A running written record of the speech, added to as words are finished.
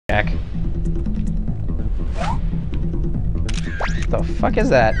Jack. The fuck is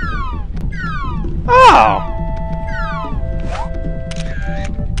that? Oh!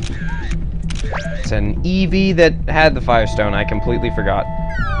 It's an Eevee that had the Firestone. I completely forgot.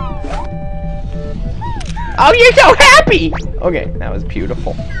 Oh, you're so happy! Okay, that was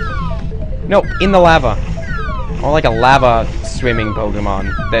beautiful. Nope, in the lava. Or like a lava swimming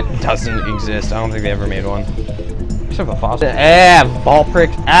Pokemon that doesn't exist. I don't think they ever made one. Except for the fossil.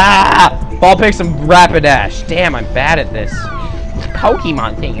 Vulpix. Vulpix and Rapidash. Damn, I'm bad at this. This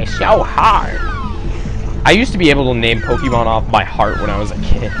Pokemon thing is so hard. I used to be able to name Pokemon off by heart when I was a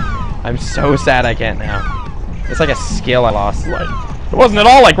kid. I'm so sad I can't now. It's like a skill I lost. Like, it wasn't at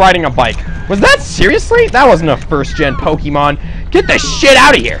all like riding a bike. Was that seriously? That wasn't a first-gen Pokemon. Get the shit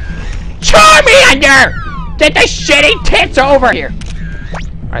out of here. Charmander! Get the shitty tits over here.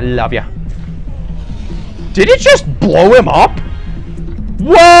 I love ya. Did it just blow him up?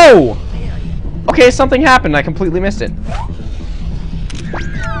 Whoa! Okay, something happened. I completely missed it.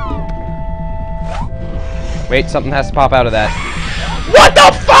 Wait, something has to pop out of that. What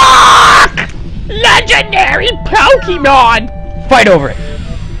the fuck? Legendary Pokemon! Fight over it.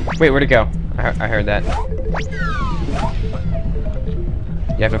 Wait, where'd it go? I heard that.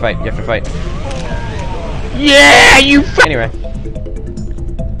 You have to fight. You have to fight. Yeah, you. Anyway,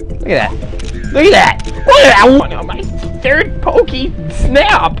 look at that. Look at that. Look at that one on my third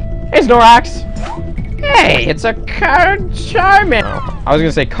Snap. Hey, Snorax. Hey, it's a Charmander. Oh, I was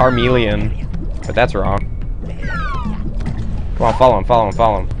gonna say Charmeleon, but that's wrong. Come on, follow him, follow him,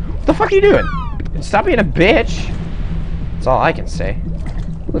 follow him. What the fuck are you doing? Stop being a bitch. That's all I can say.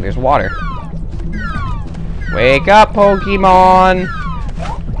 Look, there's water. Wake up, Pokemon.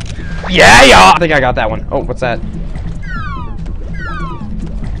 Yeah! I think I got that one. Oh, what's that?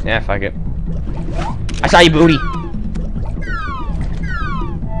 Yeah, fuck it. I saw you, booty.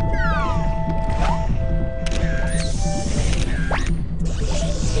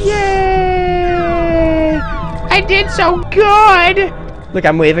 Yay! I did so good! Look,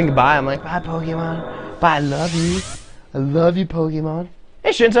 I'm waving goodbye. I'm like, bye, Pokemon. Bye, I love you. I love you, Pokemon.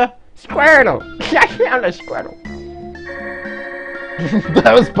 Hey, Shinta. Squirtle. I found a Squirtle.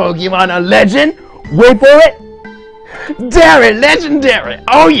 That was Pokemon, a legend. Wait for it. Dare legendary.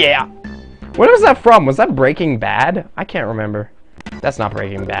 Oh yeah. What was that from? Was that Breaking Bad? I can't remember. That's not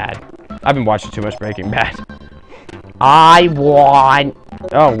Breaking Bad. I've been watching too much Breaking Bad. I want.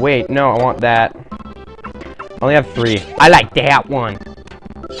 Oh wait, no, I want that. I only have 3. I like that one.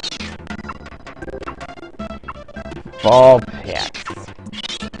 Vulpix.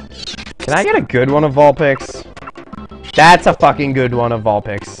 Can I get a good one of Vulpix? That's a fucking good one of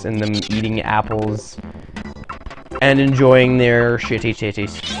Vulpix, and them eating apples and enjoying their shitty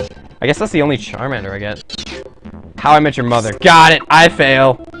titties. I guess that's the only Charmander I get. How I Met Your Mother. Got it. I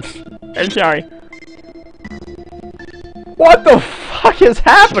fail. I'm sorry. What the fuck is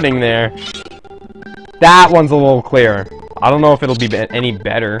happening there? That one's a little clearer. I don't know if it'll be any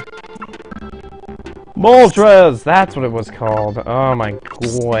better. Moltres! That's what it was called. Oh my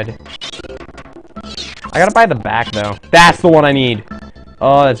god. I gotta buy the back, though. That's the one I need.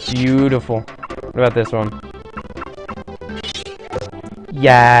 Oh, that's beautiful. What about this one?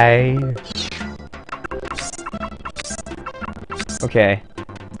 Yay. Okay.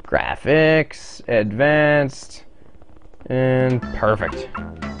 Graphics, advanced, and perfect.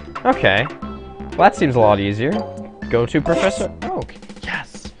 Okay. Well, that seems a lot easier. Go to Professor Oak.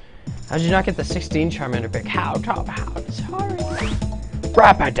 Yes. How did you not get the 16 Charmander pick? How top? How sorry.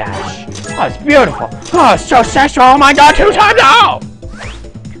 Rapidash. Oh, it's beautiful. Oh, it's so sexual. Oh my god, 2 times. Oh!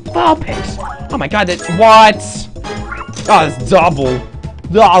 Vulpix. Oh my god, that. What? Oh, it's double.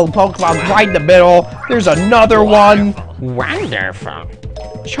 Oh, Pokemon right in the middle. There's another one. Wonderful.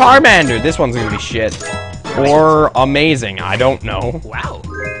 Charmander. This one's gonna be shit. Or amazing. I don't know. Wow.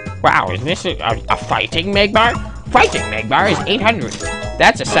 Wow, is this a fighting Magmar? Fighting Magmar is 800.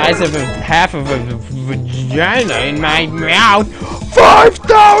 That's the size of half of a vagina in my mouth.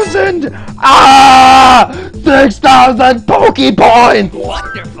 5,000! Ah! 6,000 Pokepoints!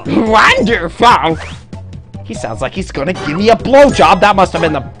 Wonderful. Wonderful! He sounds like he's gonna give me a blowjob. That must have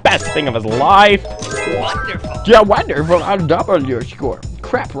been the best thing of his life. Wonderful. Yeah, wonderful. I'll double your score.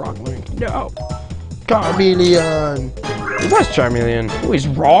 Crap, wrong link. No. Charmeleon. It was Charmeleon. Oh, he's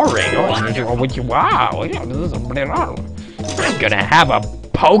roaring. Oh, wow. I'm gonna have a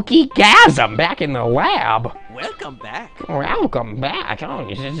Pokegasm back in the lab. Welcome back. Welcome back. Oh,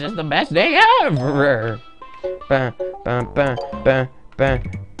 this is just the best day ever. Ba, ba, ba, ba, ba.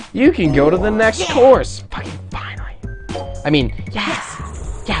 You can go to the next course. Fucking finally. I mean,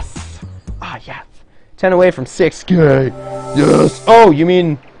 yes. Yes. Ah, yes. 10 away from 6K. Yes. Oh, you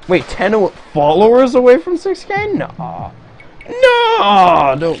mean Wait, 10 followers away from 6K? No.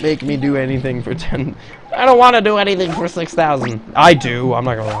 No! Don't make me do anything for 10. I don't want to do anything for 6,000. I do, I'm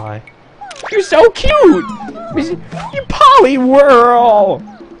not gonna lie. You're so cute! You Poliwhirl!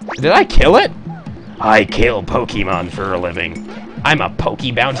 Did I kill it? I kill Pokemon for a living. I'm a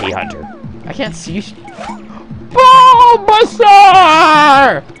Poke Bounty Hunter. I can't see. Bulbasaur!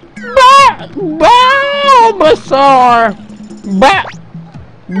 Bulbasaur! Bulbasaur!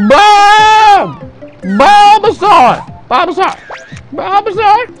 Bulbasaur!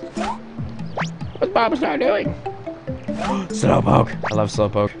 Bulbasaur! What's Bulbasaur doing? Slowpoke. I love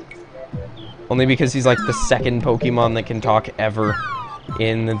Slowpoke. Only because he's like the second Pokemon that can talk ever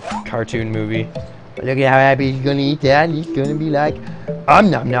in the cartoon movie. Look at how happy he's gonna eat that. He's gonna be like,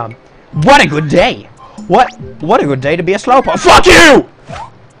 nom nom. What a good day! What a good day to be a Slowpoke. Fuck you!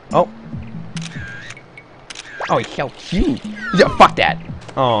 Oh. Oh, he's so cute. Fuck that.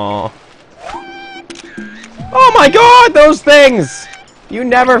 Aww. Oh my god, those things! You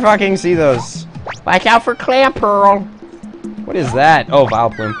never fucking see those. Watch out for Clamperl. What is that? Oh,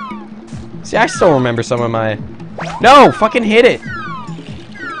 Vileplume. See, I still remember some of my... No! Fucking hit it!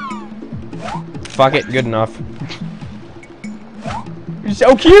 Fuck it, good enough. You're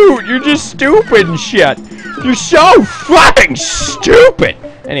so cute! You're just stupid and shit! You're so fucking stupid!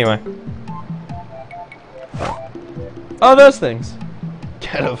 Anyway. Oh, those things.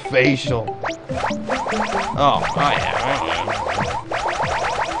 Get a facial. Oh yeah.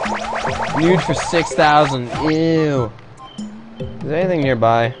 Nude for 6,000. Ew. Is there anything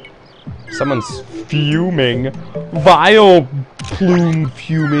nearby? Someone's fuming. Vileplume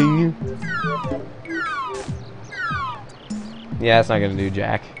fuming. Yeah, that's not gonna do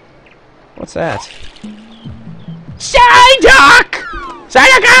jack. What's that? Psyduck!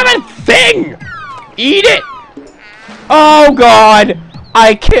 Psyduck, I have a thing! Eat it! Oh god!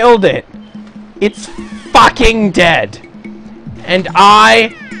 I killed it! It's fucking dead! And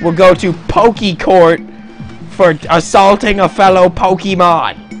I will go to Poke Court for assaulting a fellow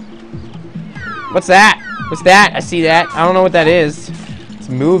Pokemon! What's that? What's that? I see that. I don't know what that is. It's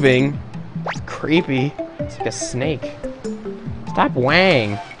moving. It's creepy. It's like a snake. Stop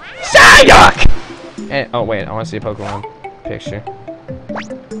wang. Psyduck! And, oh wait, I want to see a Pokemon picture.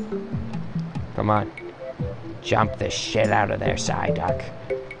 Come on. Jump the shit out of there, Psyduck.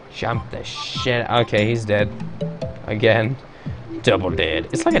 Jump the shit. Okay, he's dead. Again. Double dead.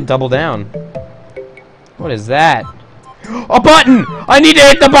 It's like a double down. What is that? A button! I need to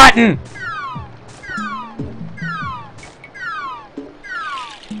hit the button!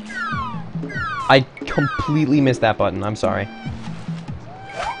 I completely missed that button. I'm sorry.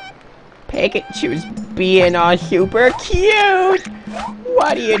 Pikachu's being all super cute!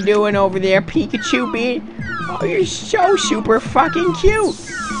 What are you doing over there, Pikachu being? Oh, you're so super fucking cute!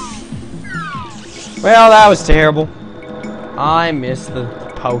 Well, that was terrible. I missed the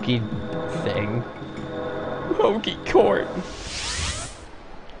Poke thing. Poke Court.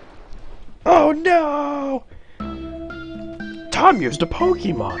 Oh no! Tom used a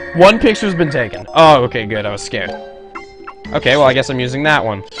Pokemon. One picture's been taken. Oh, okay, good. I was scared. Okay, well, I guess I'm using that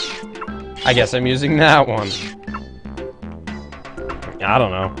one. I guess I'm using that one. I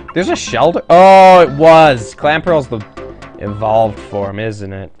don't know. There's a Shelter. Oh, it was. Clamperl's the evolved form,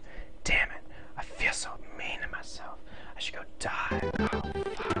 isn't it? Damn it. I feel so mean to myself. I should go die. Oh,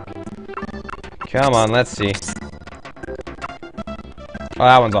 fuck. Come on, let's see. Oh,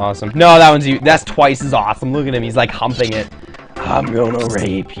 that one's awesome. No, that's twice as awesome. Look at him. He's like humping it. I'm gonna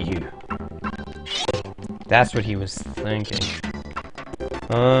rape you. That's what he was thinking.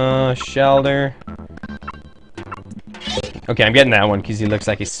 Shelter. Okay, I'm getting that one because he looks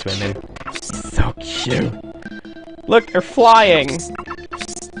like he's swimming. So cute. Look, they're flying.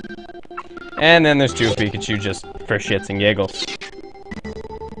 And then there's two Pikachu just for shits and giggles.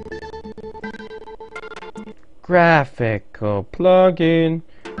 Graphical plugin.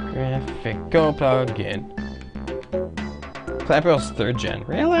 Graphical plugin. Clamperl's 3rd gen.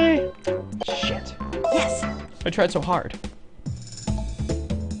 Really? Shit. Yes! I tried so hard.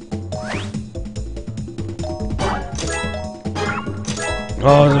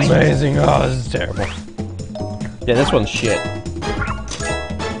 Oh, it's amazing. Oh, this is terrible. Yeah, this one's shit.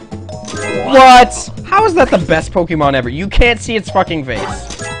 What? How is that the best Pokemon ever? You can't see its fucking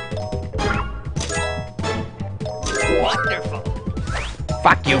face. Wonderful.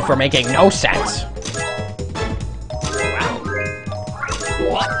 Fuck you for making no sense. Wow.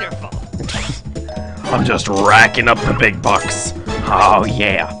 Wonderful. I'm just racking up the big bucks. Oh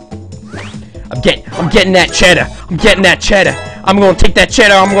yeah. I'm getting that cheddar. I'm getting that cheddar. I'm gonna take that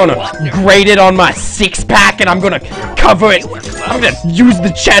cheddar, I'm gonna grate it on my six-pack, and I'm gonna cover it. I'm gonna use the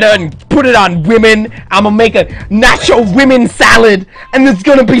cheddar and put it on women. I'm gonna make a nacho women salad, and there's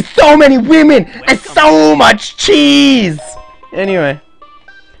gonna be so many women and so much cheese. Anyway,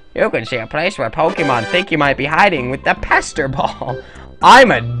 you can see a place where Pokemon think you might be hiding with the Pester Ball.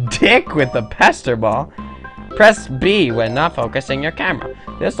 I'm a dick with the Pester Ball. Press B when not focusing your camera.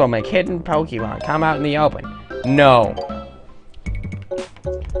 This will make hidden Pokemon come out in the open. No.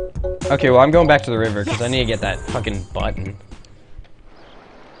 Okay, well, I'm going back to the river because I need to get that fucking button.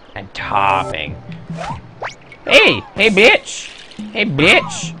 And topping. Hey! Hey, bitch! Hey,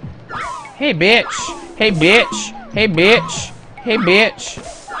 bitch! Hey, bitch! Hey, bitch! Hey, bitch! Hey, bitch!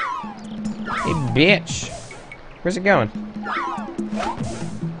 Hey, bitch! Where's it going?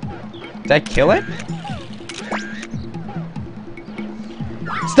 Did I kill it?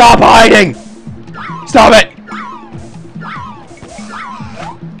 Stop hiding! Stop it!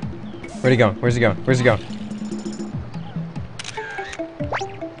 Where'd he go? Where's he going? Where's he going?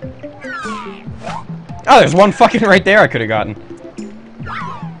 Oh, there's one fucking right there I could have gotten.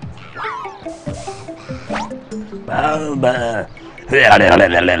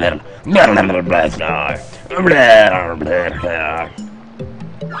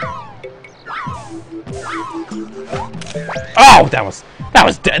 Oh, that was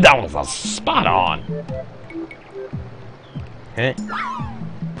a spot on. Okay.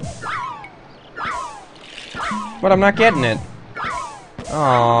 But I'm not getting it.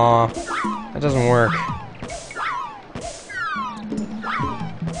 Aww, that doesn't work.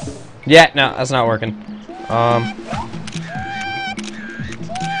 Yeah, no, that's not working.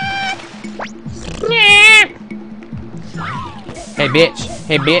 Hey bitch,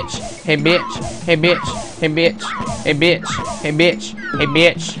 hey bitch, hey bitch, hey bitch, hey bitch, hey bitch, hey bitch, hey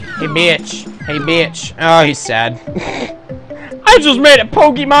bitch, hey bitch, hey bitch. Oh, he's sad. I just made a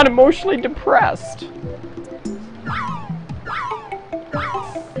Pokemon emotionally depressed.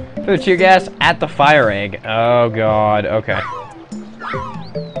 Put the tear gas at the fire egg. Oh god, okay.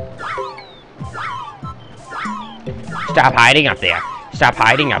 Stop hiding up there. Stop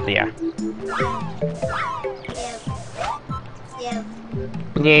hiding up there.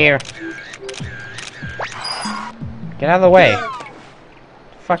 Yeah. Get out of the way.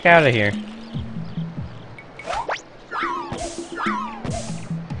 Fuck out of here.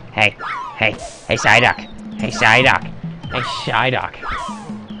 Hey, hey, hey, Psyduck. Hey, Psyduck. Hey, Psyduck.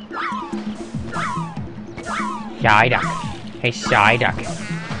 Psyduck. Hey, Psyduck.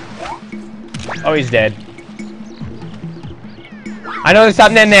 Oh, he's dead. I know there's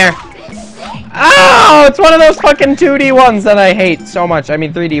something in there. Oh, it's one of those fucking 2D ones that I hate so much. I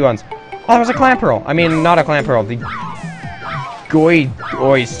mean, 3D ones. Oh, that was a Clamperl. I mean, not a Clamperl. The Goy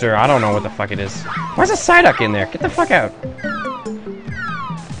Oyster. I don't know what the fuck it is. Where's a Psyduck in there? Get the fuck out.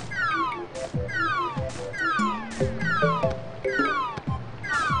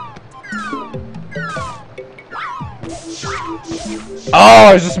 Oh,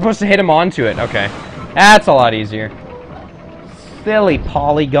 I was just supposed to hit him onto it. Okay. That's a lot easier. Silly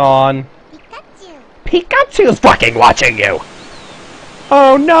Polygon. Pikachu's fucking watching you!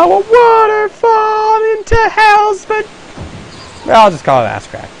 Oh no, a waterfall into hell's but well, I'll just call it ass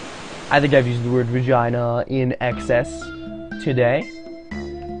crack. I think I've used the word vagina in excess today.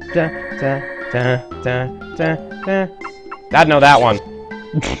 Da, da, da, da, da, da. I'd know that one.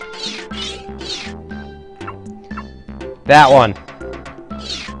 That one.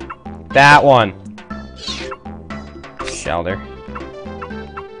 That one. Shelter.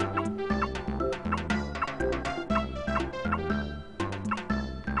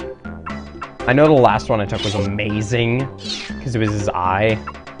 I know the last one I took was amazing because it was his eye.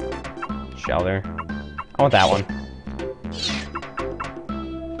 Shelter. I want that one.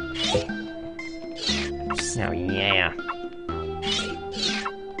 So yeah.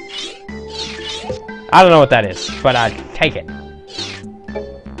 I don't know what that is, but I take it.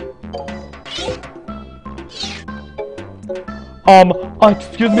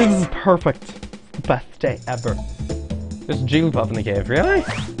 Excuse me, this is perfect. The best day ever. There's a Jigglypuff in the cave, really?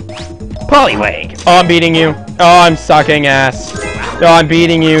 Poliwag! Oh, I'm beating you. Oh, I'm sucking ass. Oh, I'm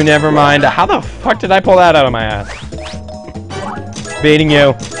beating you, never mind. How the fuck did I pull that out of my ass? Beating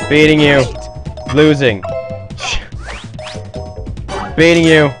you. Beating you. Losing. Beating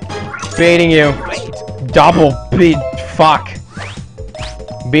you. Beating you. Double beat. Fuck.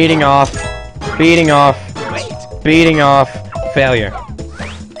 Beating off. Beating off. Beating off. Failure.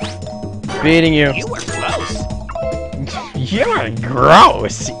 Beating you. You were close. You're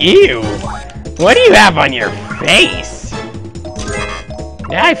gross. Ew. What do you have on your face?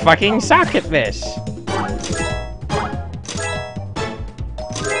 I fucking suck at this.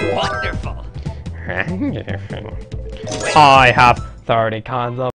 Wonderful. I have 30 cans of